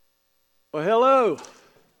Well, hello. If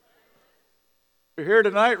you're here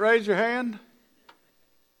tonight, raise your hand.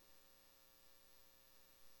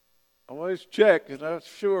 Always check, and I'm not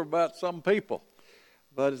sure about some people.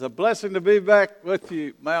 But it's a blessing to be back with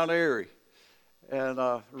you, Mount Airy. And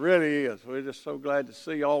really is. We're just so glad to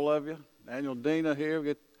see all of you. Daniel, Dina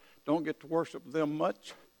here. Don't get to worship them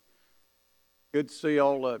much. Good to see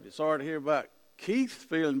all of you. Sorry to hear about Keith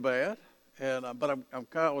feeling bad. But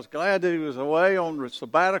I was glad that he was away on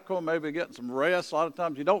sabbatical, maybe getting some rest. A lot of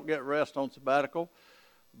times you don't get rest on sabbatical.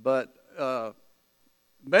 But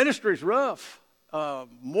ministry's rough,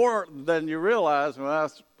 more than you realize. When I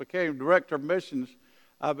became director of missions,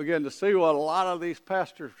 I began to see what a lot of these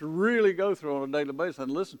pastors really go through on a daily basis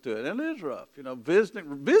and listen to it. And it is rough. You know,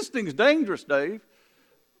 visiting's dangerous, Dave.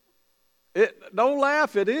 Don't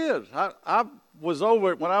laugh, it is. I was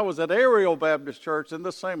over when I was at Ariel Baptist Church in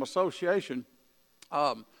this same association.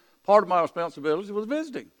 Part of my responsibility was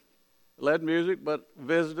visiting. Led music, but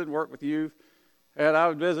visited, worked with youth. And I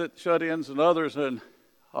would visit shut-ins and others. And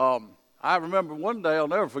I remember one day, I'll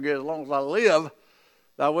never forget, as long as I live,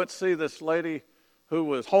 I went to see this lady who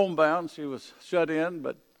was homebound. She was shut in,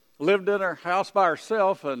 but lived in her house by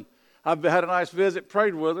herself. And I had a nice visit,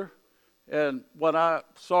 prayed with her. And when I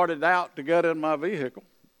started out to get in my vehicle,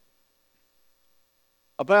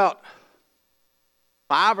 about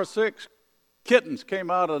 5 or 6 kittens came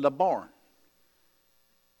out of the barn.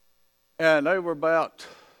 And they were about,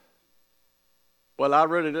 well, I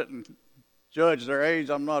really didn't judge their age.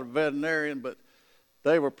 I'm not a veterinarian, but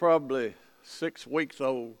they were probably 6 weeks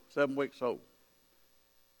old, 7 weeks old.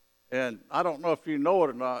 And I don't know if you know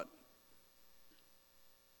it or not,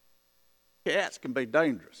 cats can be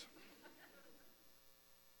dangerous.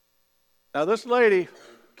 Now, this lady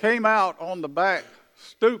came out on the back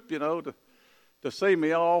stoop, to see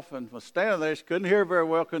me off, and was standing there. She couldn't hear very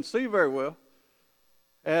well, couldn't see very well.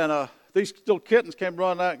 And these little kittens came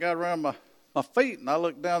running out and got around my feet, and I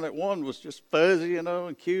looked down at one was just fuzzy,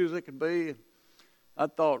 and cute as it could be. And I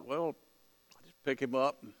thought, well, I'll just pick him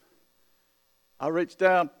up. And I reached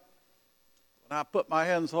down, and I put my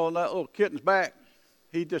hands on that little kitten's back.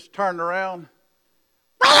 He just turned around.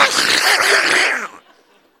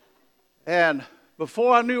 And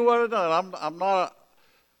before I knew what I'd done,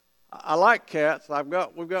 I like cats.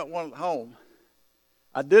 We've got one at home.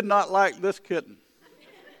 I did not like this kitten.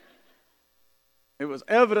 It was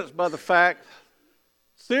evidenced by the fact,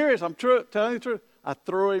 serious, I'm telling you the truth, I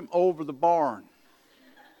threw him over the barn.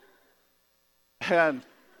 But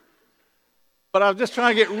I was just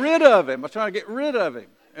trying to get rid of him.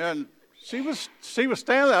 And she was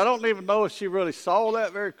standing there. I don't even know if she really saw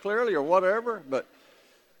that very clearly or whatever, but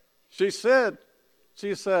she said,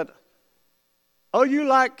 "Oh, you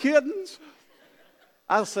like kittens?"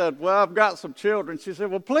 I said, "Well, I've got some children." She said,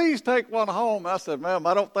 "Well, please take one home." I said, "Ma'am,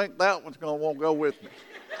 I don't think that one's going to want to go with me."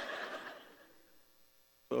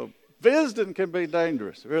 So visiting can be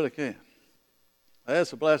dangerous. It really can.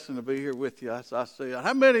 It's a blessing to be here with you. I see.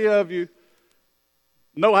 How many of you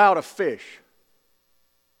know how to fish?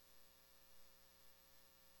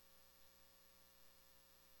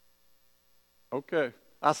 Okay.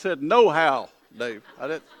 I said know how, Dave. I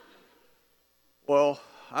didn't. Well,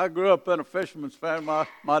 I grew up in a fisherman's family.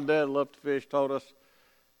 My dad loved to fish, taught us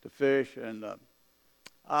to fish. And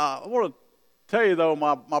I want to tell you, though,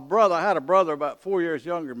 my brother, I had a brother about 4 years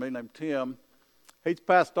younger than me named Tim. He's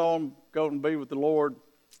passed on, going to be with the Lord.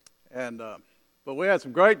 But we had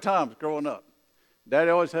some great times growing up.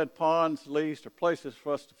 Daddy always had ponds leased or places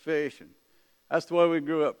for us to fish. And that's the way we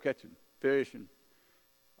grew up, catching fish. And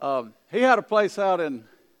he had a place out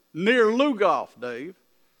near Lugoff, Dave,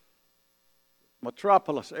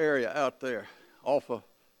 Metropolis area out there off of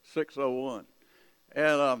 601.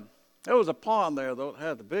 And there was a pond there, though, that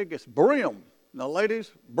had the biggest brim. Now,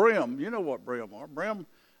 ladies, brim, you know what brim are. Brim,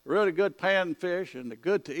 really good pan fish, and they're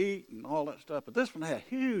good to eat and all that stuff. But this one had a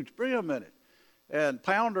huge brim in it. And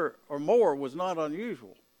pounder or more was not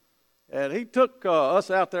unusual. And he took us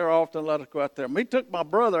out there often, let us go out there. He took my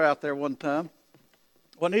brother out there one time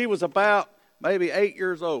when he was about maybe 8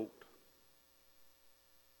 years old.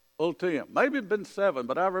 Little Tim. Maybe it'd been 7,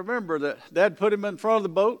 but I remember that Dad put him in front of the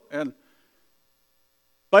boat and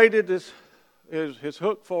baited his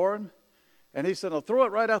hook for him. And he said, "I'll throw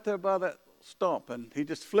it right out there by that stump." And he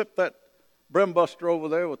just flipped that brim buster over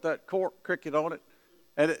there with that cork cricket on it.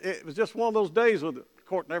 And it was just one of those days where the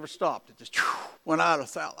cork never stopped. It just went out of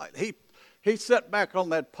sight. He sat back on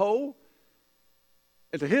that pole.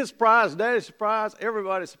 And to his surprise, Daddy's surprise,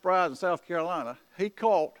 everybody's surprise in South Carolina, he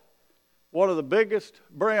caught one of the biggest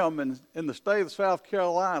brim in the state of South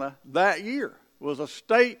Carolina that year. It was a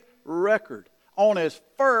state record on his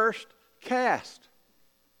first cast.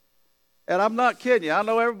 And I'm not kidding you. I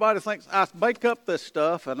know everybody thinks I make up this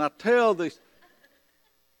stuff and I tell these.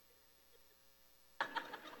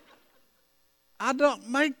 I don't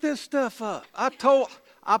make this stuff up. I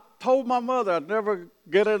told my mother I'd never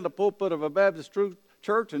get in the pulpit of a Baptist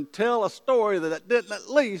church and tell a story that didn't at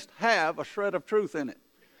least have a shred of truth in it.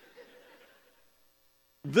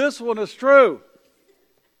 This one is true.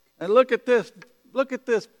 And look at this. Look at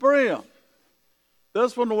this brim.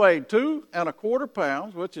 This one weighed 2¼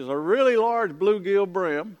 pounds, which is a really large bluegill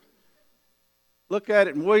brim. Look at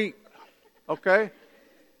it and weep. Okay?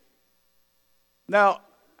 Now,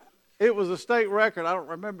 it was a state record. I don't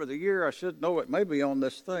remember the year. I should know it. Maybe on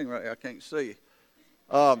this thing right here. I can't see.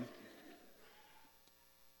 They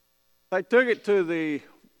took it to the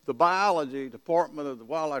biology department of the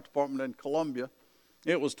wildlife department in Columbia.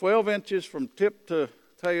 It was 12 inches from tip to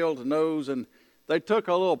tail to nose, and they took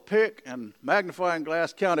a little pick and magnifying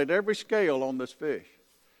glass, counted every scale on this fish.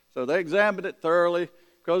 So they examined it thoroughly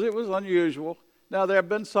because it was unusual. Now, there have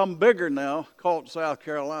been some bigger now caught in South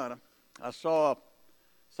Carolina. I saw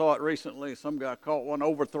it recently. Some guy caught one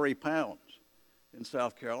over 3 pounds in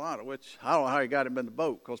South Carolina, which I don't know how he got him in the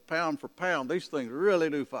boat, because pound for pound, these things really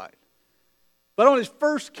do fight. But on his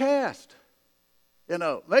first cast,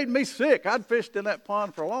 made me sick. I'd fished in that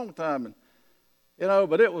pond for a long time, and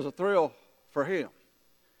but it was a thrill for him.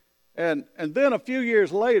 And then a few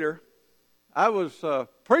years later, I was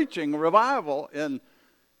preaching revival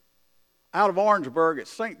out of Orangeburg at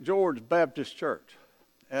St. George Baptist Church.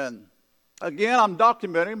 And again, I'm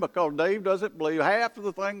documenting because Dave doesn't believe half of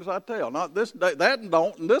the things I tell. Not this day, that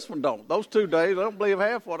don't, and this one don't. Those 2 days, I don't believe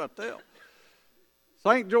half what I tell.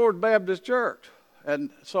 St. George Baptist Church. And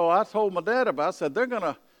so I told my dad about it. I said, they're going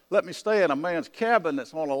to let me stay in a man's cabin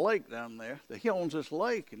that's on a lake down there. He owns this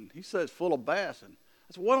lake, and he says it's full of bass. And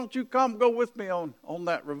I said, why don't you come go with me on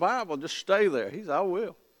that revival? Just stay there. He said, I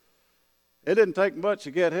will. It didn't take much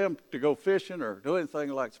to get him to go fishing or do anything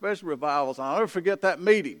like special revivals. I'll never forget that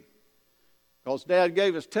meeting, because Dad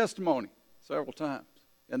gave his testimony several times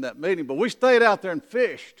in that meeting. But we stayed out there and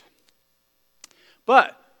fished.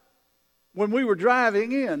 But when we were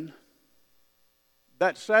driving in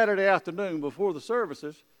that Saturday afternoon before the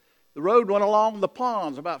services, the road went along the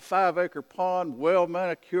ponds, about 5-acre pond, well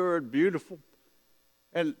manicured, beautiful.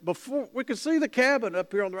 And before we could see the cabin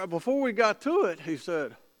up here on the right, before we got to it, he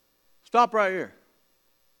said, stop right here.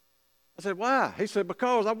 I said, why? He said,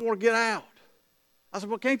 because I want to get out. I said,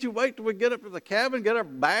 well, can't you wait till we get up to the cabin, get our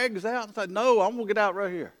bags out? I said, no, I'm going to get out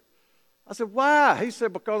right here. I said, why? He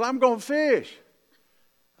said, because I'm going to fish.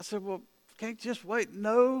 I said, well, can't you just wait?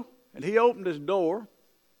 No. And he opened his door,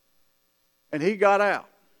 and he got out.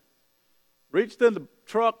 Reached in the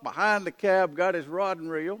truck behind the cab, got his rod and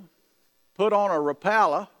reel, put on a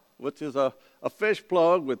Rapala, which is a fish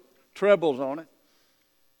plug with trebles on it.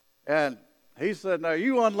 And he said, now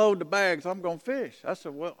you unload the bags, I'm going to fish. I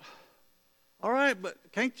said, well, all right, but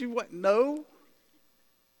can't you wait? No.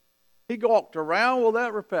 He walked around with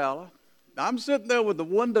that Rapala. I'm sitting there with the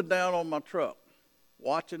window down on my truck,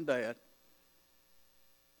 watching Dad.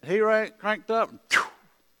 He cranked up,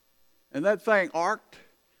 and that thing arced,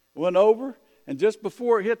 went over, and just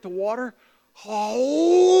before it hit the water,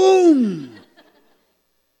 boom!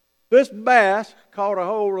 This bass caught a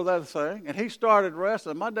hold of that thing, and he started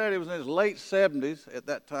wrestling. My daddy was in his late 70s at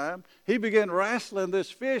that time. He began wrestling this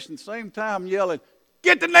fish, and at the same time yelling,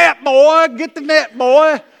 get the net, boy! Get the net,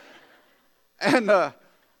 boy! And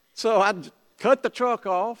so I cut the truck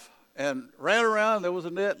off and ran around. There was a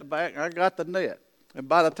net in the back, and I got the net. And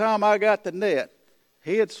by the time I got the net,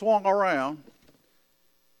 he had swung around.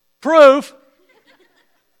 Proof!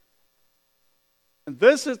 And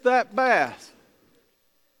this is that bass.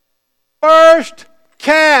 First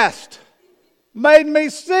cast. Made me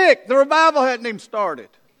sick. The revival hadn't even started.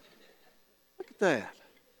 Look at that.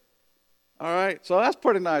 All right, so that's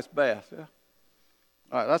pretty nice bass. Yeah.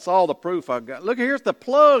 All right, that's all the proof I've got. Look, here's the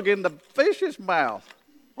plug in the fish's mouth.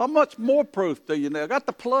 How much more proof do you need? I got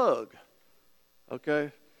the plug.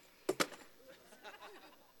 Okay.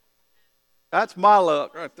 That's my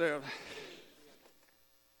luck right there.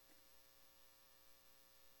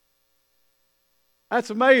 That's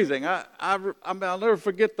amazing. I'll never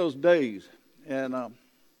forget those days, and I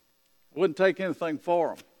wouldn't take anything for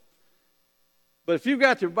them. But if you've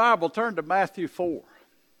got your Bible, turn to Matthew 4.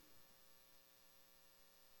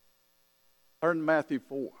 Turn to Matthew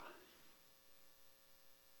 4.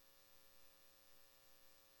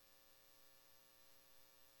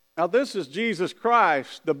 Now, this is Jesus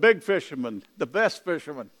Christ, the big fisherman, the best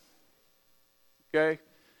fisherman. Okay?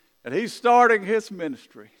 And he's starting his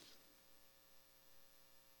ministry.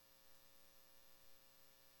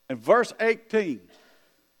 In verse 18,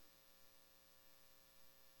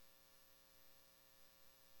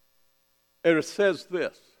 And it says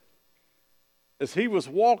this: as he was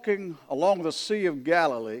walking along the Sea of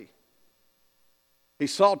Galilee, he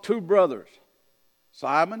saw two brothers,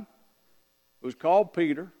 Simon, who's called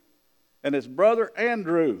Peter, and his brother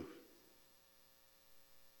Andrew.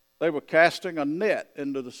 They were casting a net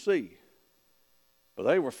into the sea, for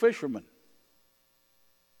they were fishermen.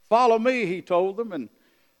 "Follow me," he told them, "and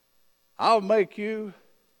I'll make you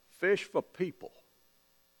fish for people."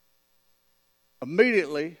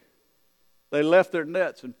 Immediately, they left their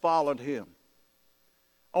nets and followed him.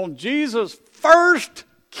 On Jesus' first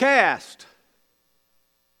cast,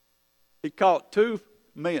 he caught two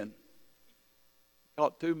men.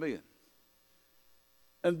 Caught two men.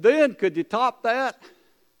 And then, could you top that?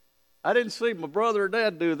 I didn't see my brother or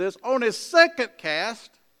dad do this. On his second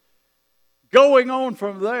cast, going on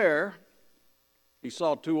from there, he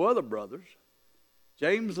saw two other brothers,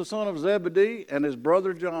 James the son of Zebedee and his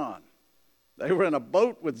brother John. They were in a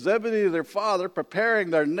boat with Zebedee, their father,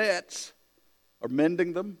 preparing their nets, or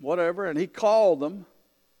mending them, whatever, and he called them.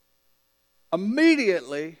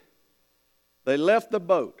 Immediately, they left the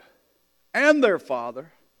boat and their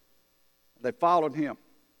father. They followed him.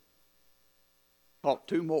 Caught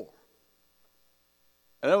two more.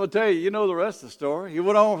 And I will tell you, you know the rest of the story. He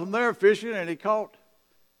went on from there fishing, and he caught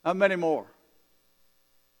how many more?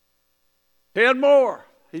 10 more.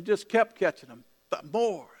 He just kept catching them. But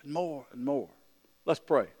more and more and more. Let's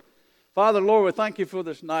pray. Father, Lord, we thank you for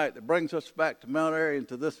this night that brings us back to Mount Airy and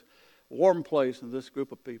to this warm place and this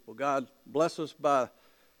group of people. God, bless us by the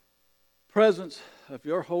presence of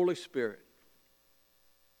your Holy Spirit.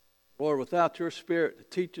 Lord, without your Spirit to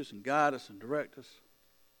teach us and guide us and direct us,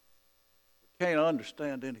 we can't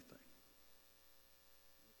understand anything.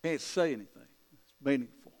 We can't say anything that's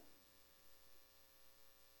meaningful.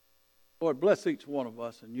 Lord, bless each one of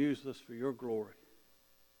us and use us for your glory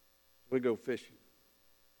as we go fishing.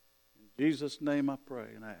 In Jesus' name I pray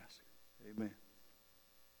and ask. Amen.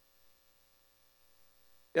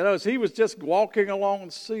 You know, as he was just walking along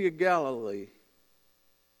the Sea of Galilee,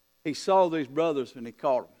 he saw these brothers and he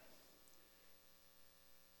caught them.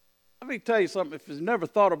 Let me tell you something. If you've never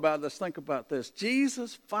thought about this, think about this.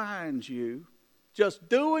 Jesus finds you just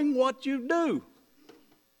doing what you do.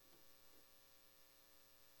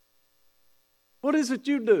 What is it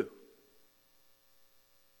you do?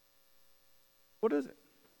 What is it?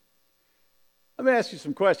 Let me ask you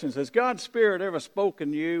some questions. Has God's Spirit ever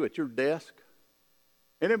spoken to you at your desk?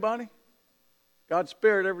 Anybody? God's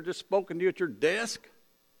Spirit ever just spoken to you at your desk?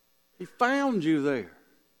 He found you there.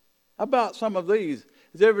 How about some of these?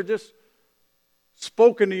 Has he ever just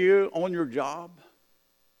spoken to you on your job?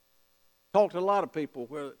 Talked to a lot of people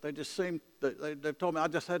where they just seemed, they've told me I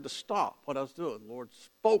just had to stop what I was doing. The Lord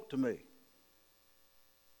spoke to me.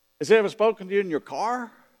 Has he ever spoken to you in your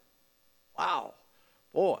car? Wow.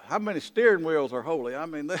 Boy, how many steering wheels are holy? I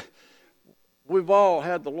mean, we've all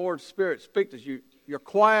had the Lord's Spirit speak to you. You're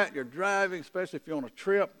quiet, you're driving, especially if you're on a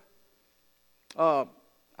trip. How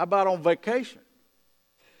about on vacation?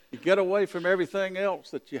 You get away from everything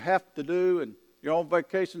else that you have to do, and you're on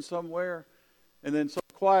vacation somewhere, and then some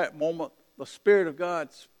quiet moment, the Spirit of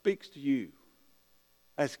God speaks to you.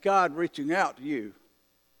 That's God reaching out to you.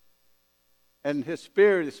 And His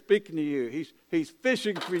Spirit is speaking to you. He's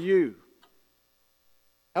fishing for you.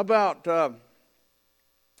 How about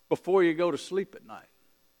before you go to sleep at night?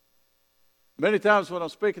 Many times when I'm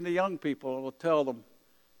speaking to young people, I will tell them,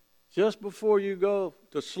 just before you go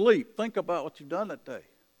to sleep, think about what you've done that day.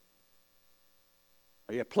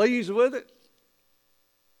 Are you pleased with it?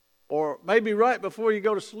 Or maybe right before you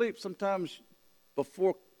go to sleep, sometimes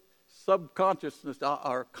before subconsciousness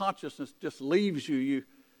or consciousness just leaves you,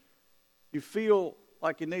 you feel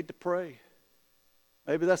like you need to pray.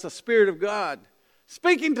 Maybe that's the Spirit of God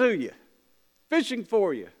speaking to you, fishing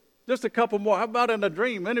for you. Just a couple more. How about in a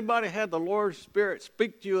dream? Anybody had the Lord's Spirit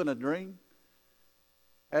speak to you in a dream?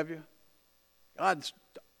 Have you? God's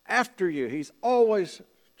after you. He's always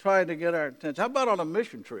trying to get our attention. How about on a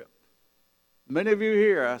mission trip? Many of you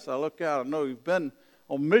here, as I look out, I know you've been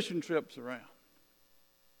on mission trips around.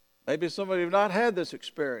 Maybe some of you have not had this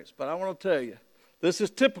experience, but I want to tell you, this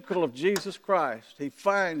is typical of Jesus Christ. He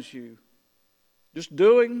finds you just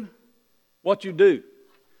doing what you do.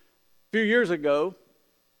 A few years ago,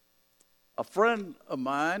 a friend of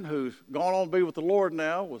mine who's gone on to be with the Lord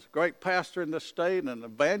now, was a great pastor in this state and an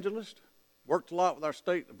evangelist, worked a lot with our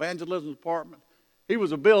state evangelism department. He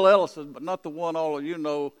was a Bill Ellison, but not the one all of you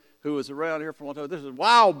know who was around here for a long time. This is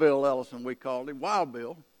Wild Bill Ellison, we called him, Wild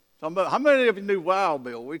Bill. How many of you knew Wild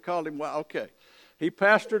Bill? We called him Wild. Okay. He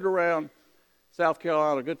pastored around South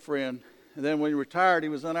Carolina, a good friend. And then when he retired, he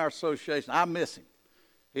was in our association. I miss him.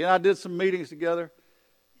 He and I did some meetings together.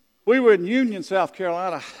 We were in Union, South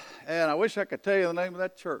Carolina, and I wish I could tell you the name of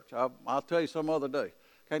that church. I'll tell you some other day.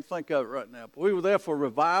 Can't think of it right now. But we were there for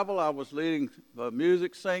revival. I was leading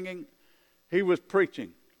music, singing. He was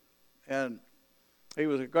preaching, and he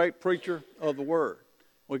was a great preacher of the Word.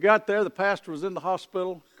 We got there. The pastor was in the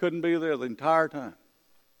hospital. Couldn't be there the entire time.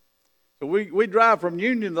 So we drive from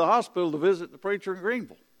Union to the hospital to visit the preacher in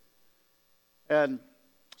Greenville. And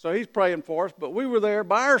so he's praying for us. But we were there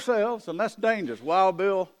by ourselves, and that's dangerous. Wild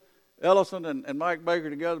Bill Ellison and Mike Baker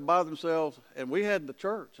together by themselves, and we had the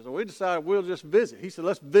church. So we decided we'll just visit. He said,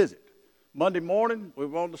 let's visit. Monday morning, we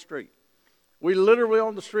were on the street. We literally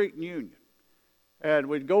on the street in Union. And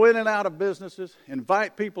we'd go in and out of businesses,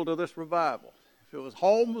 invite people to this revival. If it was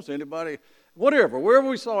homes, anybody, whatever, wherever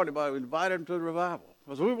we saw anybody, we'd invite them to the revival.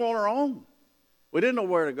 Because we were on our own. We didn't know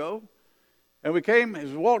where to go. And we came, as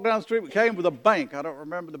we walked down the street, we came with a bank. I don't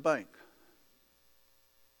remember the bank.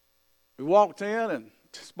 We walked in and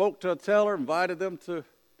spoke to a teller, invited them to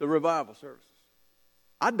the revival services.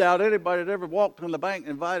 I doubt anybody had ever walked in the bank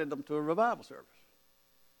and invited them to a revival service.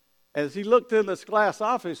 As he looked in this glass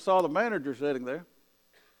office, saw the manager sitting there.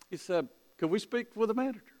 He said, could we speak with the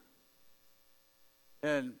manager?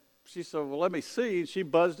 And she said, well, let me see. And she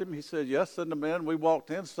buzzed him. He said, yes, send them in. We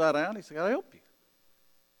walked in, sat down. He said, can I help you?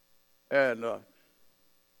 And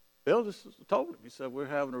Bill just told him. He said, we're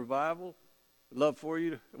having a revival. We'd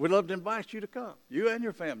love to invite you to come, you and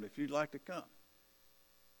your family, if you'd like to come.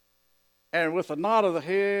 And with a nod of the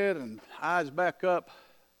head and eyes back up,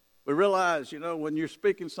 we realized, when you're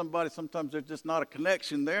speaking to somebody, sometimes there's just not a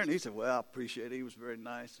connection there. And he said, well, I appreciate it. He was very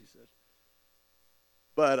nice, he said.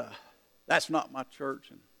 But that's not my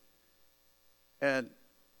church. And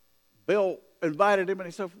Bill invited him, and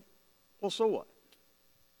he said, well, so what?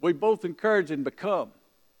 We both encouraged him to come.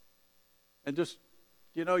 And just,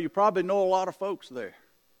 you probably know a lot of folks there.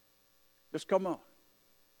 Just come on.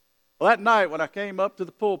 Well, that night when I came up to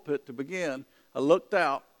the pulpit to begin, I looked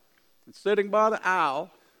out, and sitting by the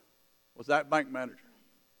aisle was that bank manager.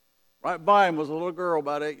 Right by him was a little girl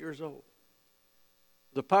about 8 years old.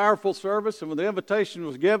 It was a powerful service, and when the invitation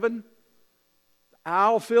was given, the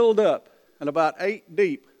aisle filled up, and about 8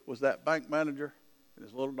 deep was that bank manager and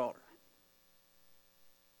his little daughter.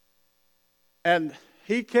 And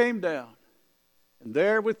he came down, and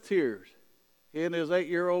there with tears, he and his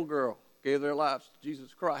 8-year-old girl gave their lives to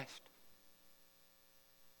Jesus Christ.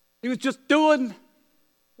 He was just doing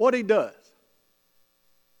what he does,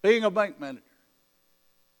 being a bank manager.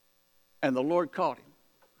 And the Lord caught him.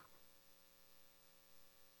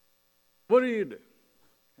 What do you do?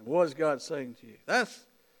 And what is God saying to you?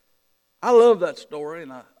 I love that story,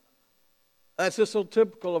 and that's just so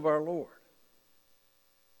typical of our Lord.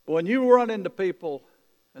 When you run into people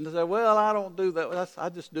and they say, well, I don't do that. I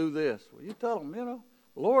just do this. Well, you tell them, the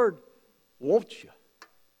Lord wants you.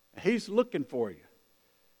 He's looking for you.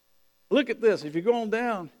 Look at this. If you go on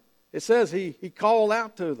down, it says he called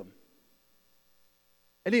out to them.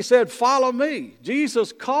 And he said, follow me.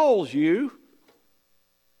 Jesus calls you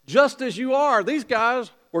just as you are. These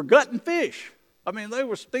guys were gutting fish. They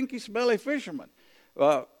were stinky, smelly fishermen.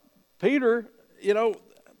 Peter,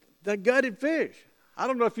 they gutted fish. I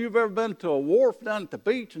don't know if you've ever been to a wharf down at the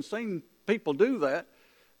beach and seen people do that,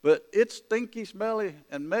 but it's stinky, smelly,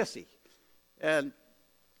 and messy.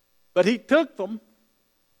 But he took them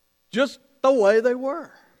just the way they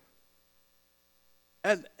were.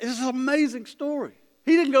 And it's an amazing story.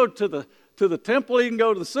 He didn't go to the temple. He didn't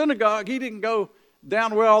go to the synagogue. He didn't go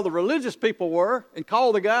down where all the religious people were and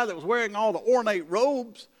call the guy that was wearing all the ornate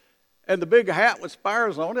robes and the big hat with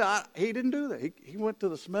spires on it. He didn't do that. He went to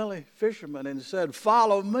the smelly fisherman and said,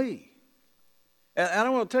 follow me. And I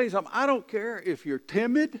want to tell you something. I don't care if you're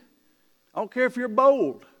timid. I don't care if you're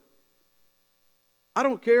bold. I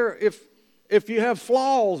don't care if you have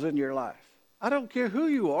flaws in your life. I don't care who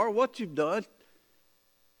you are, what you've done.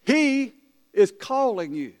 He is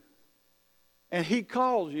calling you. And he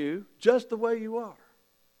calls you just the way you are.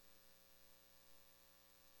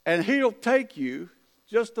 And he'll take you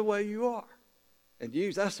just the way you are. And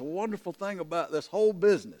that's the wonderful thing about this whole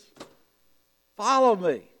business. Follow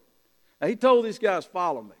me. Now, he told these guys,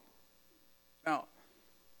 follow me. Now,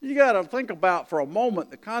 you got to think about for a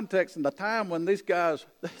moment the context and the time when these guys,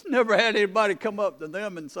 they never had anybody come up to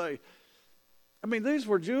them and say, these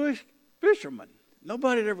were Jewish fishermen.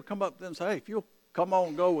 Nobody had ever come up to them and say, hey, if you'll come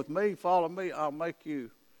on, go with me, follow me, I'll make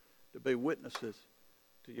you to be witnesses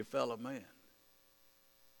to your fellow man.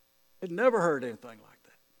 They'd never heard anything like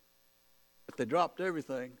that. But they dropped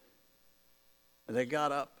everything, and they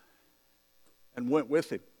got up and went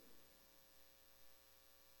with him.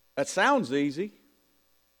 That sounds easy.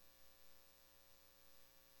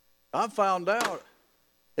 I found out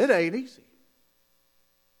It ain't easy.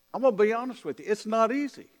 I'm going to be honest with you. It's not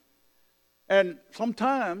easy. And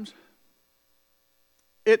sometimes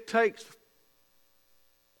it takes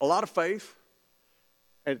a lot of faith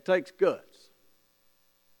and it takes guts.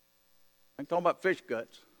 I ain't talking about fish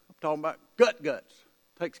guts. I'm talking about guts.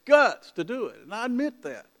 It takes guts to do it, and I admit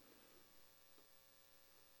that.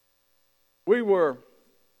 We were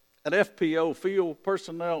at FPO, Field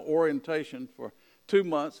Personnel Orientation, for 2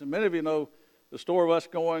 months, and many of you know the story of us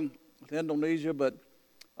going to Indonesia, but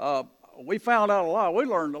we found out a lot. We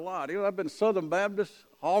learned a lot. You know, I've been Southern Baptist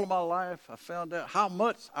all of my life. I found out how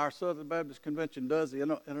much our Southern Baptist Convention does, the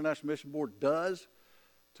International Mission Board does,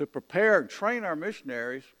 to prepare and train our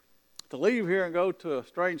missionaries to leave here and go to a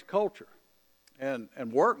strange culture and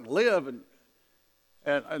work and live and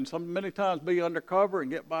many times be undercover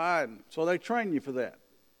and get by. And so they train you for that.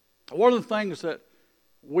 One of the things that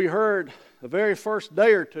we heard the very first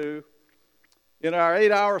day or two in our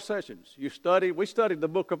 8-hour sessions, we studied the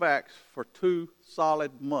book of Acts for 2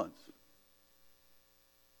 solid months.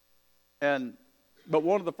 But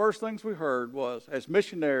one of the first things we heard was, as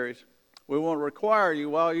missionaries, we want to require you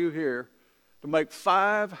while you're here to make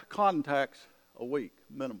 5 contacts a week,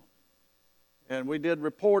 minimum. And we did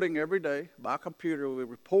reporting every day. By computer, we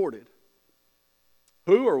reported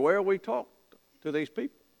who or where we talked to these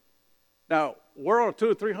people. Now, we're on a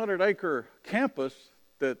 200 or 300 acre campus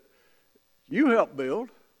that you helped build.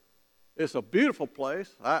 It's a beautiful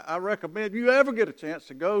place. I recommend you ever get a chance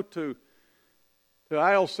to go to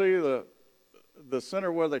ILC, the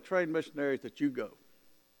center where they train missionaries, that you go.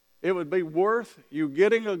 It would be worth you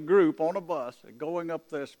getting a group on a bus and going up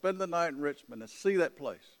there, spend the night in Richmond, and see that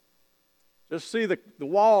place. Just see the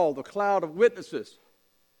wall, the cloud of witnesses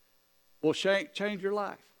will change your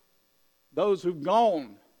life. Those who've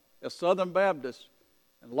gone as Southern Baptists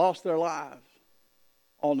and lost their lives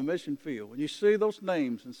on the mission field. When you see those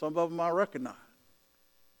names, and some of them I recognize.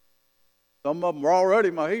 Some of them are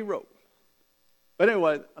already my heroes. But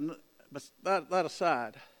anyway, that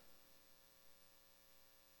aside,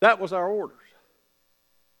 that was our orders.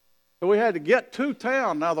 So we had to get to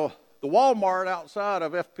town. Now, the Walmart outside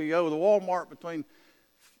of FPO, the Walmart between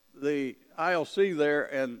the ILC there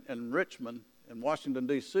and Richmond in Washington,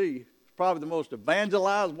 D.C., is probably the most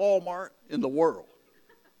evangelized Walmart in the world.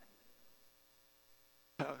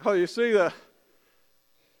 You see,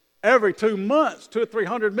 every 2 months, 200 or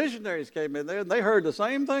 300 missionaries came in there, and they heard the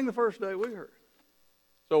same thing the first day we heard.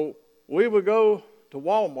 So we would go to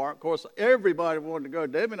Walmart. Of course, everybody wanted to go.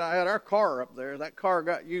 Debbie and I had our car up there. That car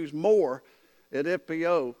got used more at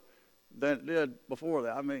FPO than it did before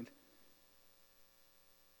that. I mean,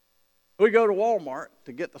 we go to Walmart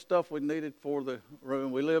to get the stuff we needed for the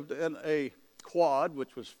room. We lived in a quad,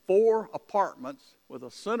 which was 4 apartments with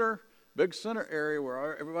a big center area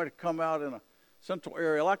where everybody could come out in a central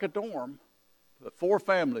area like a dorm, but 4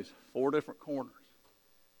 families, 4 different corners.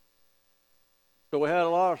 So we had a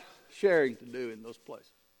lot of sharing to do in those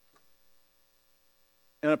places.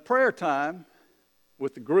 In a prayer time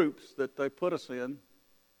with the groups that they put us in,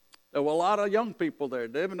 there were a lot of young people there.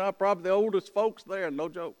 Deb and I probably the oldest folks there, no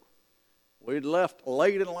joke. We'd left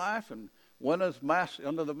late in life and went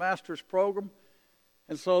under the master's program.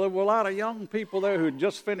 And so there were a lot of young people there who had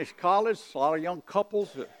just finished college, a lot of young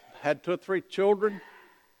couples that had 2 or 3 children.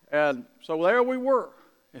 And so there we were.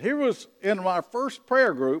 And here was, in my first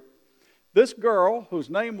prayer group, this girl whose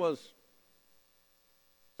name was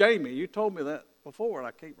Jamie. You told me that before, and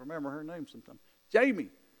I can't remember her name sometimes. Jamie.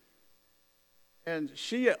 And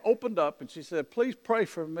she opened up and she said, "Please pray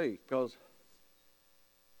for me, because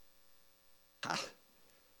I'm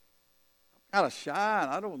kind of shy and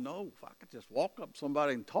I don't know if I could just walk up to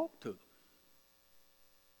somebody and talk to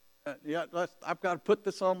them. I've got to put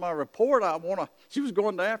this on my report. She was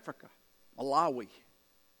going to Africa, Malawi.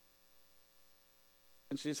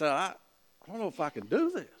 And she said, I don't know if I can do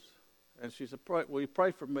this. And she said, will you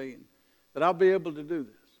pray for me that I'll be able to do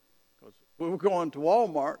this? Because we were going to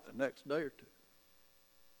Walmart the next day or 2.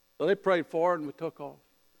 So they prayed for her and we took off.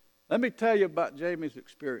 Let me tell you about Jamie's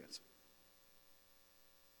experience.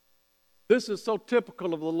 This is so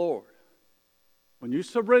typical of the Lord. When you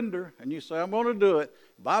surrender and you say, I'm going to do it,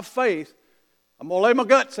 by faith, I'm going to lay my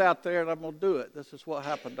guts out there and I'm going to do it. This is what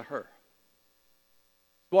happened to her.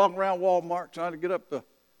 Walking around Walmart trying to get up the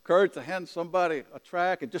courage to hand somebody a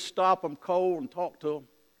tract and just stop them cold and talk to them.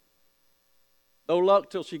 No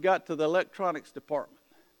luck till she got to the electronics department.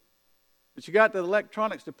 When she got to the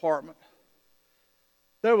electronics department,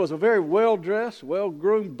 there was a very well-dressed,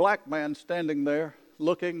 well-groomed black man standing there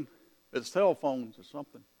looking at cell phones or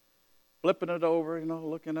something, flipping it over,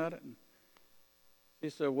 looking at it. And he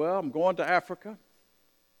said, well, I'm going to Africa.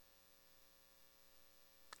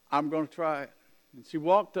 I'm going to try it. And she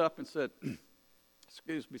walked up and said,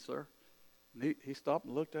 excuse me, sir. And he stopped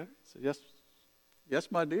and looked at her and said, yes,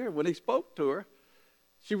 yes, my dear. When he spoke to her,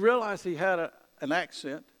 she realized he had an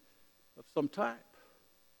accent of some type.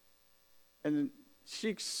 And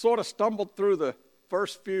she sort of stumbled through the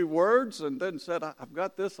first few words and then said, I've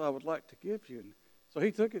got this I would like to give you. And so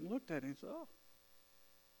he took it and looked at it and said, oh.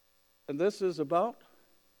 And this is about,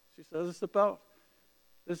 she says, this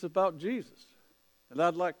is about Jesus. And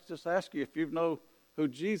I'd like to just ask you if you know who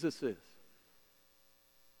Jesus is.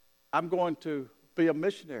 I'm going to be a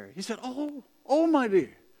missionary. He said, oh, my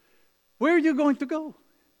dear, where are you going to go?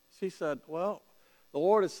 She said, well, the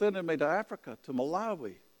Lord is sending me to Africa, to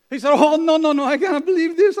Malawi. He said, oh, no, I cannot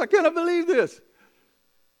believe this. I cannot believe this.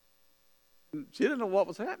 And she didn't know what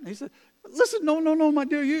was happening. He said, listen, no, my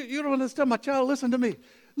dear, you don't understand, my child. Listen to me.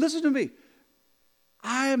 Listen to me.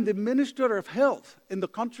 I am the minister of health in the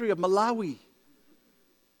country of Malawi.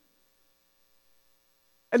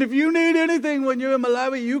 And if you need anything when you're in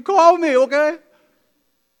Malawi, you call me, okay?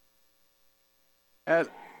 And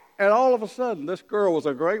all of a sudden, this girl was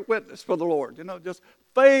a great witness for the Lord. You know, just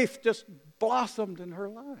faith just blossomed in her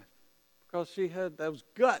life because she had those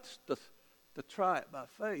guts to try it by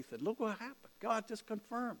faith. And look what happened. God just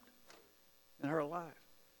confirmed in her life.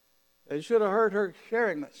 And you should have heard her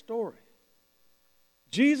sharing that story.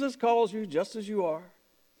 Jesus calls you just as you are.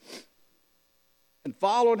 And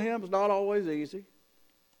following him is not always easy.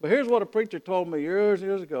 But here's what a preacher told me years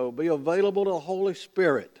ago. Be available to the Holy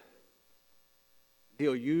Spirit.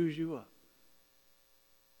 He'll use you up.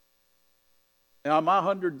 Now, am I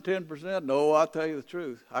 110%? No, I'll tell you the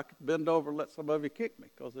truth. I could bend over and let some of you kick me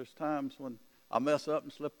because there's times when I mess up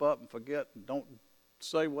and slip up and forget and don't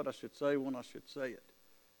say what I should say when I should say it.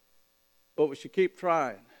 But we should keep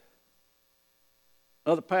trying.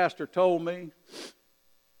 Another pastor told me,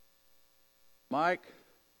 Mike,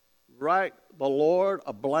 write the Lord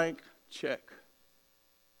a blank check.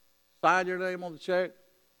 Sign your name on the check.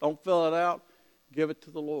 Don't fill it out. Give it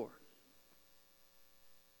to the Lord.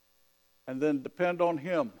 And then depend on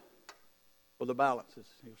him for the balances.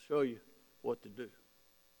 He'll show you what to do.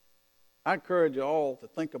 I encourage you all to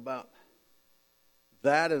think about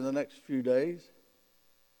that in the next few days.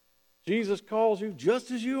 Jesus calls you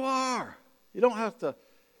just as you are. You don't have to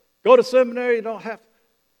go to seminary.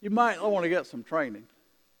 You might want to get some training.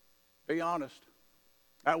 Be honest.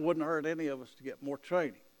 That wouldn't hurt any of us to get more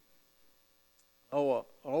training. Oh, an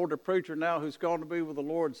older preacher now who's gone to be with the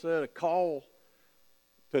Lord said a call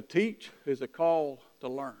to teach is a call to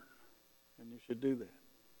learn. And you should do that.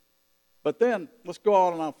 But then, let's go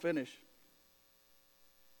on and I'll finish.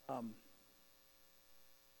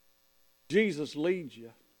 Jesus leads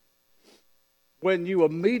you when you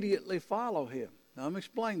immediately follow him. Now, let me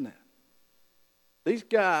explain that. These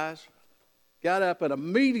guys got up and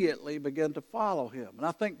immediately began to follow him. And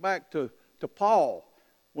I think back to Paul,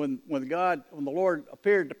 when the Lord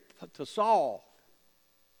appeared to Saul,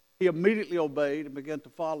 he immediately obeyed and began to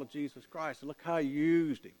follow Jesus Christ. And look how he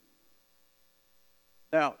used him.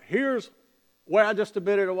 Now, here's where I just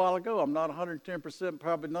admitted a while ago, I'm not 110%,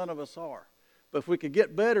 probably none of us are. But if we could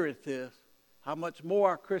get better at this, how much more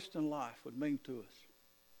our Christian life would mean to us.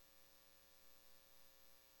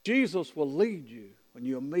 Jesus will lead you when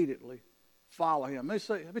you immediately follow him. Let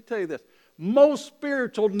me tell you this. Most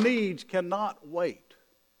spiritual needs cannot wait.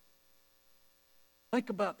 Think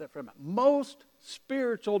about that for a minute. Most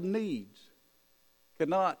spiritual needs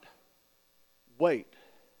cannot wait.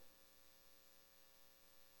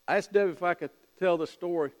 I asked Debbie if I could tell the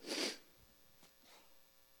story.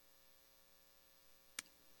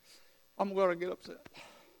 I'm going to get upset.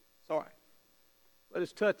 It's all right. But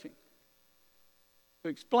it's touching. To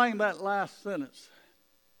explain that last sentence,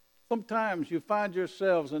 sometimes you find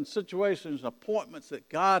yourselves in situations and appointments that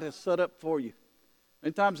God has set up for you.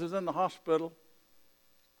 Many times it's in the hospital.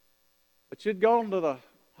 But you'd gone to the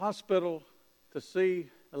hospital to see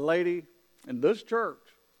a lady in this church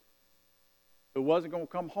who wasn't going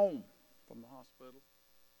to come home from the hospital.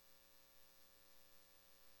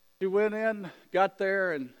 She went in, got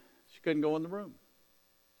there, and she couldn't go in the room.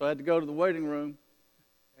 So I had to go to the waiting room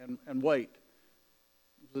and wait.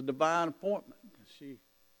 It was a divine appointment. She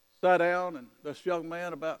sat down, and this young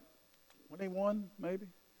man, about 21 maybe,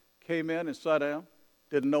 came in and sat down,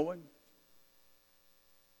 didn't know him.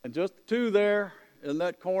 And just the two there in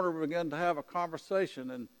that corner began to have a conversation.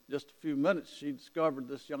 In just a few minutes, she discovered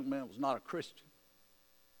this young man was not a Christian.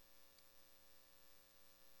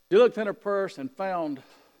 She looked in her purse and found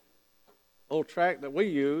a little tract that we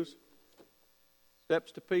use,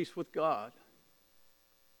 Steps to Peace with God.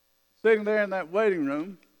 Sitting there in that waiting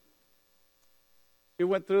room, she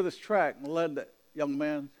went through this tract and led that young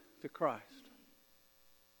man to Christ.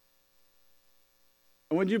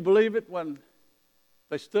 And would you believe it, when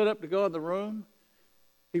they stood up to go in the room,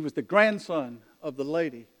 he was the grandson of the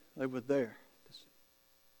lady they were there to see.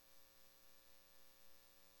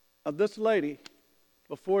 Now, this lady,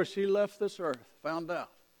 before she left this earth, found out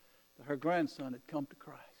that her grandson had come to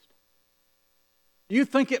Christ. Do you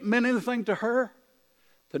think it meant anything to her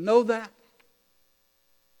to know that?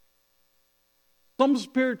 Some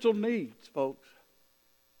spiritual needs, folks,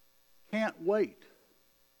 can't wait.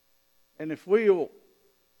 And if we will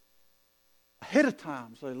ahead of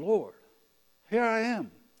time say, Lord, here I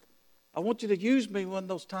am. I want you to use me when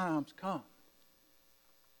those times come.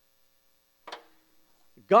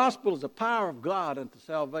 The gospel is the power of God unto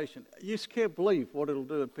salvation. You just can't believe what it'll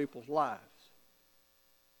do in people's lives.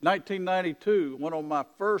 1992, went on my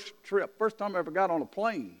first trip, first time I ever got on a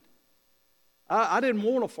plane. I didn't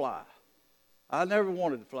want to fly. I never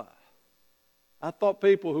wanted to fly. I thought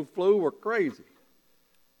people who flew were crazy.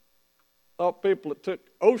 I thought people that took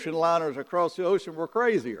ocean liners across the ocean were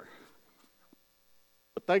crazier.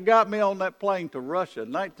 But they got me on that plane to Russia.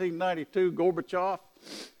 In 1992, Gorbachev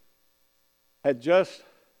had just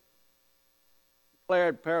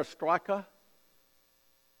declared perestroika.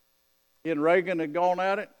 He and Reagan had gone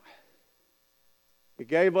at it. He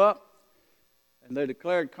gave up, and they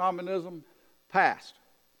declared communism passed.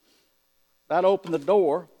 That opened the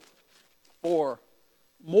door for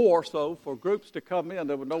more so for groups to come in.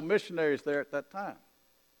 There were no missionaries there at that time,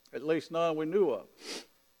 at least none we knew of.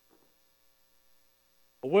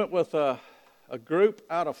 I went with a group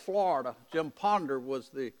out of Florida. Jim Ponder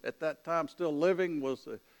was at that time still living, was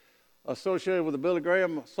associated with the Billy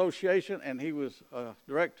Graham Association, and he was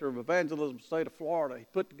director of evangelism in the state of Florida. He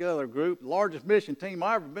put together a group, the largest mission team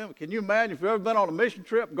I've ever been with. Can you imagine if you've ever been on a mission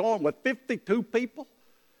trip going with 52 people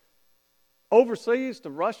overseas to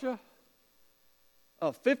Russia?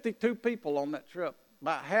 52 people on that trip,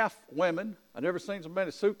 about half women. I've never seen so many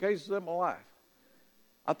suitcases in my life.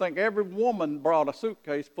 I think every woman brought a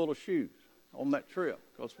suitcase full of shoes on that trip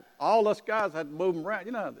because all us guys had to move them around.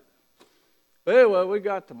 You know how that. But anyway, we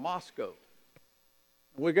got to Moscow.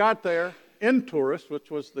 We got there in Tourist, which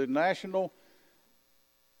was the national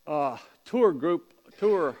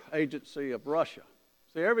tour agency of Russia.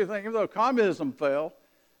 See, everything, even though communism fell,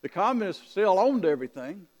 the communists still owned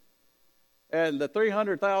everything. And the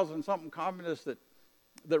 300,000-something communists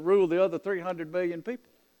that ruled the other 300 million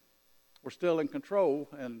people were still in control,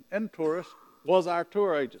 and Tourist was our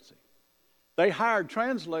tour agency. They hired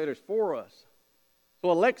translators for us.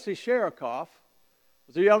 So Alexei Sherikov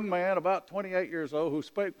was a young man, about 28 years old, who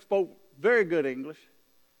spoke very good English,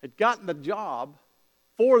 had gotten the job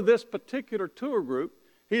for this particular tour group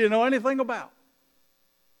he didn't know anything about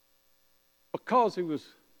because he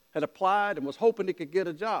had applied and was hoping he could get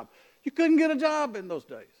a job. You couldn't get a job in those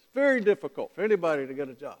days. Very difficult for anybody to get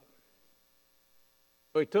a job.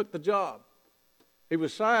 So he took the job. He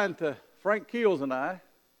was signed to Frank Keels and I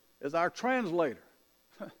as our translator.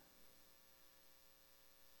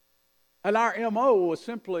 And our MO was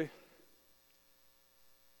simply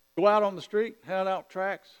go out on the street, hand out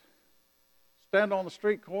tracts, stand on the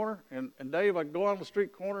street corner, and Dave, I'd go on the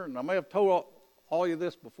street corner, and I may have told all you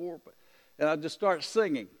this before, and I'd just start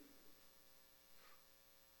singing.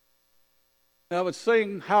 And I would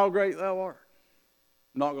sing, How Great Thou Art.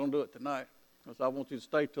 I'm not going to do it tonight, because I want you to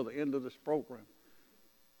stay till the end of this program.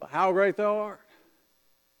 But How Great Thou Art.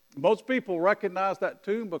 Most people recognize that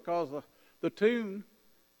tune because the tune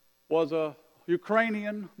was a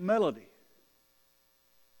Ukrainian melody.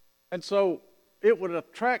 And so it would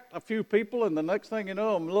attract a few people, and the next thing you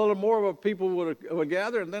know, a little more of people would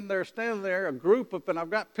gather, and then they're standing there, a group of, and I've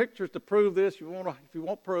got pictures to prove this if you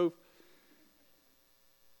want proof.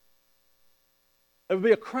 There would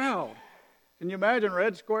be a crowd. Can you imagine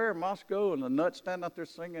Red Square in Moscow and the nuts standing out there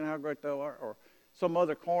singing How Great Thou Art, or some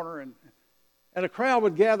other corner, and a crowd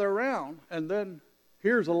would gather around, and then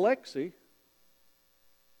here's Alexei,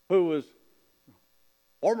 who was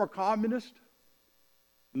former communist,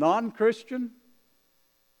 non-Christian,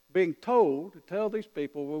 being told to tell these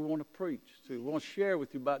people we want to preach to, we want to share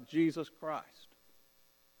with you about Jesus Christ.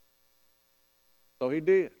 So he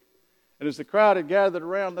did. And as the crowd had gathered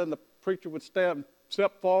around, then the preacher would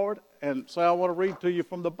step forward and say, I want to read to you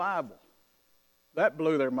from the Bible. That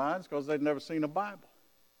blew their minds because they'd never seen a Bible.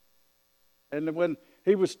 And when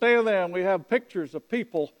he would stand there, and we have pictures of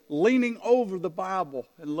people leaning over the Bible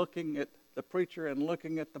and looking at the preacher and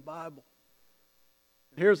looking at the Bible.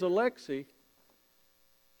 And here's Alexei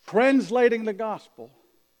translating the gospel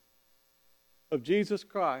of Jesus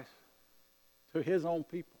Christ to his own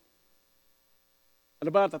people. And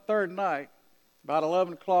about the third night, about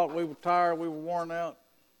 11 o'clock, we were tired, we were worn out.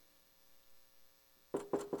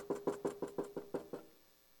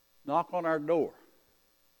 knock on our door.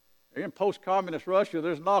 In post-communist Russia,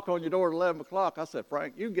 there's a knock on your door at 11 o'clock. I said,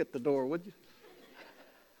 Frank, you get the door, would you?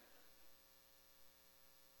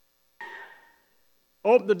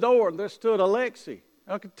 Opened the door, and there stood Alexei.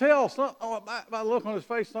 I could tell by the look on his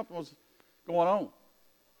face something was going on.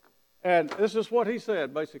 And this is what he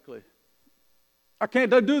said, basically. I can't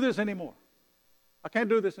do this anymore. I can't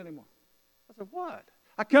do this anymore. I said, what?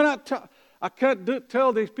 I can't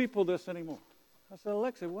tell these people this anymore. I said,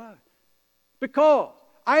 Alexei, why? Because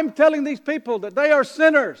I'm telling these people that they are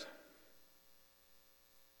sinners,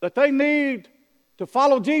 that they need to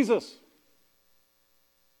follow Jesus.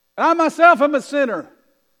 And I myself am a sinner.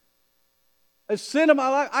 A sin in my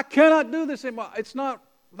life. I cannot do this anymore. It's not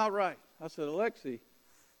right. I said, Alexei,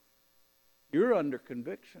 you're under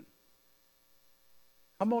conviction.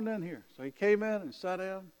 Come on in here. So he came in and sat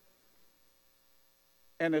down.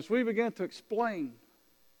 And as we began to explain,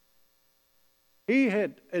 he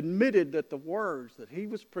had admitted that the words that he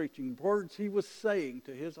was preaching, words he was saying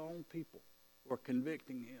to his own people, were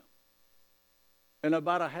convicting him. In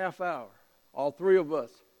about a half hour, all three of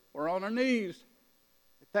us were on our knees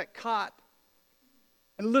at that cot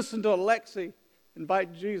and listened to Alexei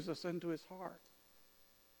invite Jesus into his heart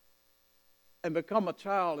and become a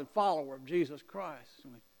child and follower of Jesus Christ.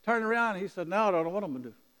 And we turned around and he said, now I don't know what I'm going to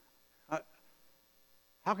do.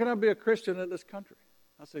 How can I be a Christian in this country?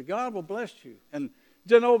 I said, God will bless you. And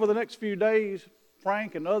then over the next few days,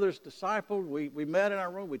 Frank and others discipled. We met in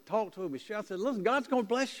our room. We talked to him. We shouted, said, listen, God's going to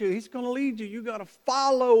bless you. He's going to lead you. You got to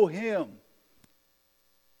follow him.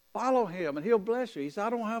 Follow him, and he'll bless you. He said,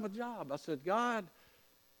 I don't have a job. I said, God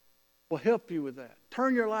will help you with that.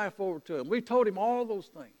 Turn your life over to him. We told him all those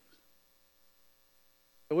things.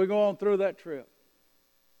 And we go on through that trip.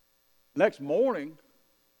 Next morning,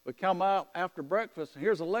 we come out after breakfast, and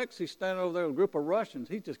here's Alexei standing over there with a group of Russians.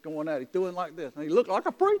 He's just going at it, doing like this. And he looked like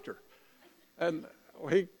a preacher. And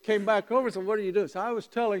he came back over and said, what are you doing? So I was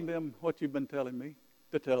telling them what you've been telling me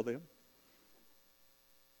to tell them.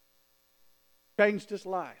 Changed his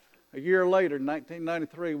life. A year later, in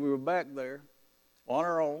 1993, we were back there on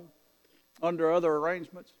our own, under other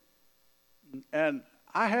arrangements. And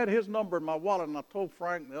I had his number in my wallet, and I told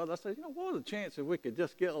Frank the other, I said, what are the chances we could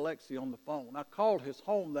just get Alexei on the phone? I called his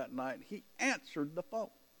home that night, and he answered the phone.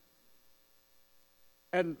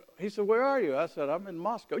 And he said, where are you? I said, I'm in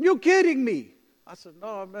Moscow. You're kidding me. I said,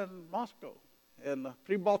 no, I'm in Moscow, in the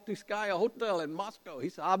Pribaltiskaya Hotel in Moscow. He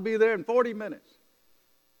said, I'll be there in 40 minutes.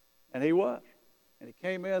 And he was. And he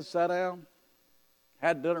came in, sat down,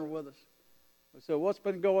 had dinner with us. We said, what's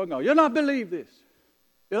been going on? You'll not believe this.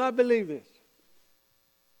 You'll not believe this.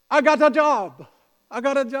 I got a job.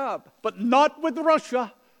 But not with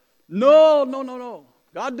Russia. No.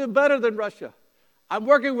 God did better than Russia. I'm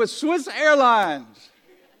working with Swiss Airlines.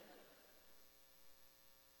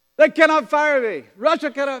 They cannot fire me.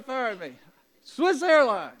 Russia cannot fire me. Swiss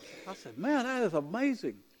Airlines. I said, man, that is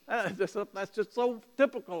amazing. That's just so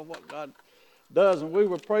typical of what God does. And we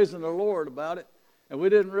were praising the Lord about it. And we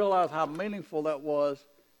didn't realize how meaningful that was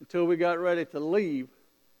until we got ready to leave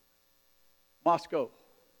Moscow.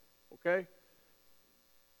 Okay?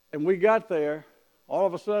 And we got there. All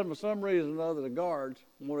of a sudden, for some reason or other, the guards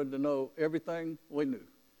wanted to know everything we knew.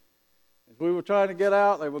 As we were trying to get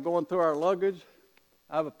out, they were going through our luggage.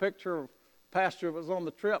 I have a picture of a pastor who was on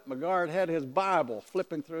the trip. My guard had his Bible,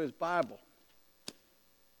 flipping through his Bible.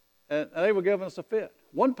 And they were giving us a fit.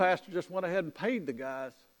 One pastor just went ahead and paid the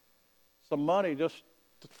guys some money just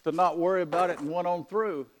to not worry about it and went on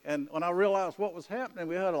through. And when I realized what was happening,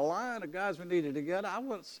 we had a line of guys we needed to get. I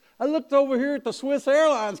looked over here at the Swiss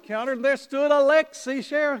Airlines counter, and there stood Alexei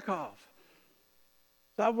Sherikov.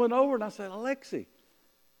 So I went over and I said, Alexei,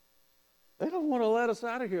 they don't want to let us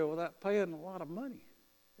out of here without paying a lot of money.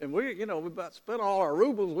 And we about spent all our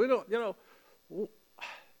rubles. We don't, I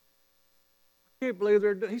can't believe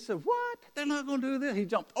they're doing. He said, what? They're not going to do this. He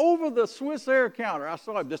jumped over the Swiss Air counter. I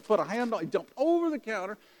saw him just put a hand on. He jumped over the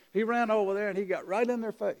counter. He ran over there and he got right in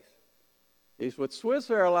their face. He's with Swiss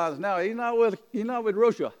Airlines now. He's not with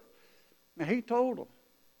Russia. And he told them,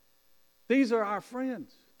 these are our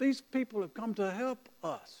friends. These people have come to help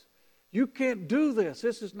us. You can't do this.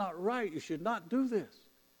 This is not right. You should not do this.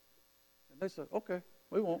 And they said, okay,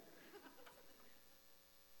 we won't.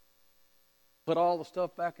 Put all the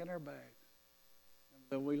stuff back in their bags. And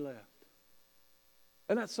then we left.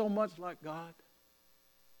 And that's so much like God.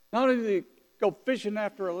 Not only did he go fishing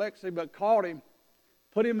after Alexei, but caught him,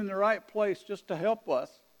 put him in the right place just to help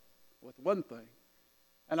us with one thing.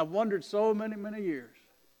 And I've wondered so many, many years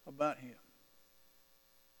about him.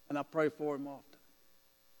 And I pray for him often.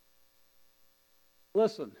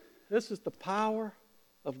 Listen, this is the power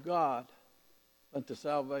of God unto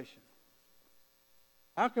salvation.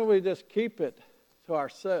 How can we just keep it to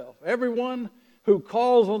ourselves? Everyone who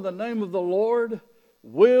calls on the name of the Lord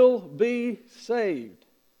will be saved.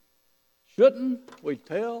 Shouldn't we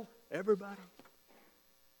tell everybody?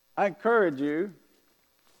 I encourage you,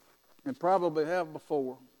 and probably have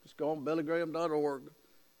before, just go on billygraham.org.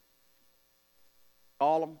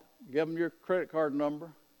 Call them, give them your credit card number.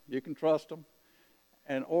 You can trust them.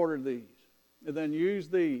 And order these. And then use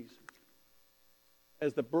these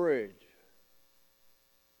as the bridge.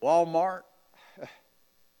 Walmart,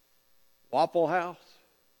 Waffle House,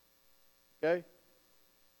 okay?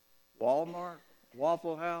 Walmart,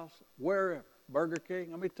 Waffle House, wherever, Burger King.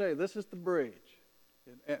 Let me tell you, this is the bridge.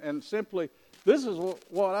 And simply, this is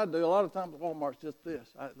what I do. A lot of times at Walmart's just this.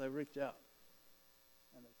 They reach out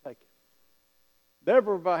and they take it.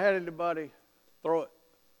 Never have I had anybody throw it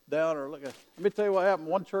down or look at it. Let me tell you what happened.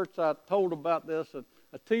 One church I told about this,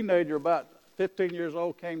 a teenager about 15 years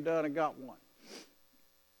old came down and got one.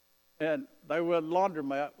 And they were at a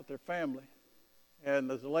laundromat with their family.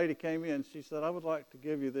 And as the lady came in, she said, I would like to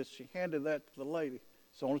give you this. She handed that to the lady.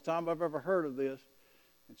 It's the only time I've ever heard of this.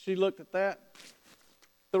 And she looked at that,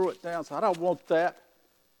 threw it down, said, I don't want that,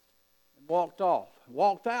 and walked off.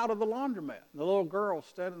 Walked out of the laundromat. And the little girl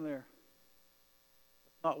standing there.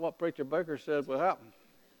 That's not what Preacher Baker said would happen.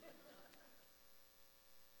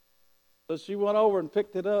 So she went over and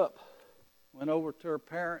picked it up, went over to her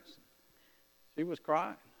parents. She was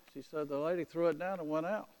crying. She said the lady threw it down and went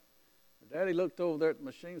out. Her daddy looked over there at the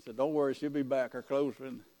machine and said, don't worry, she'll be back. Her clothes are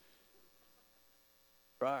in the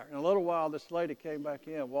dryer. In a little while, this lady came back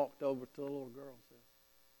in, walked over to the little girl and said,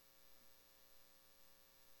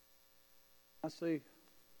 I see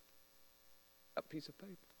that piece of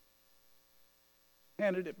paper.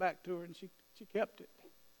 Handed it back to her, and she kept it.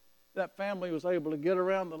 That family was able to get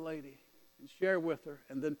around the lady and share with her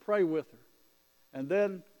and then pray with her. And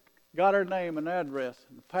then got her name and address,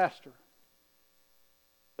 and the pastor,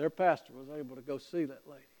 their pastor, was able to go see that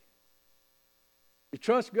lady. You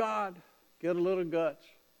trust God, get a little guts,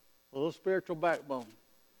 a little spiritual backbone.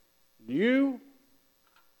 You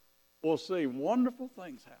will see wonderful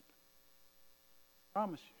things happen. I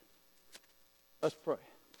promise you. Let's pray.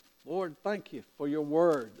 Lord, thank you for your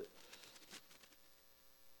word that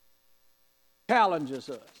challenges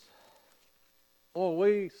us. Lord,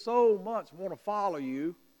 we so much want to follow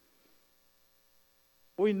you.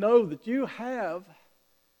 We know that you have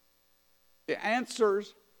the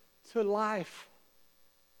answers to life.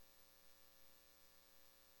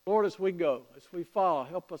 Lord, as we go, as we follow,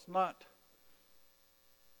 help us not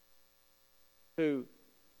to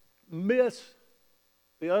miss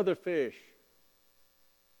the other fish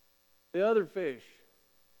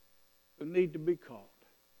who need to be caught.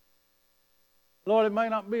 Lord, it may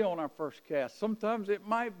not be on our first cast. Sometimes it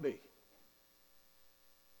might be.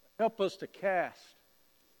 Help us to cast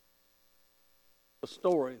the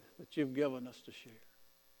story that you've given us to share.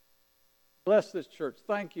 Bless this church.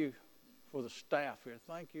 Thank you for the staff here.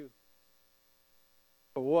 Thank you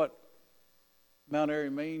for what Mount Airy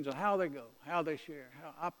means and how they go, how they share.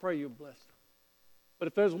 I pray you bless them. But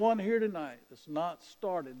if there's one here tonight that's not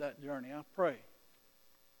started that journey, I pray.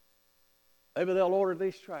 Maybe they'll order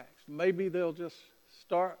these tracts. Maybe they'll just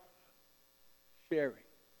start sharing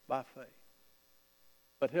by faith.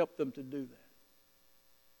 But help them to do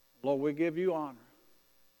that. Lord, we give you honor.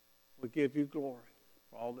 We give you glory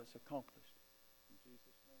for all that's accomplished. In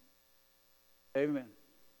Jesus' name. Amen.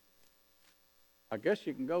 I guess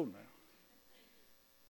you can go now.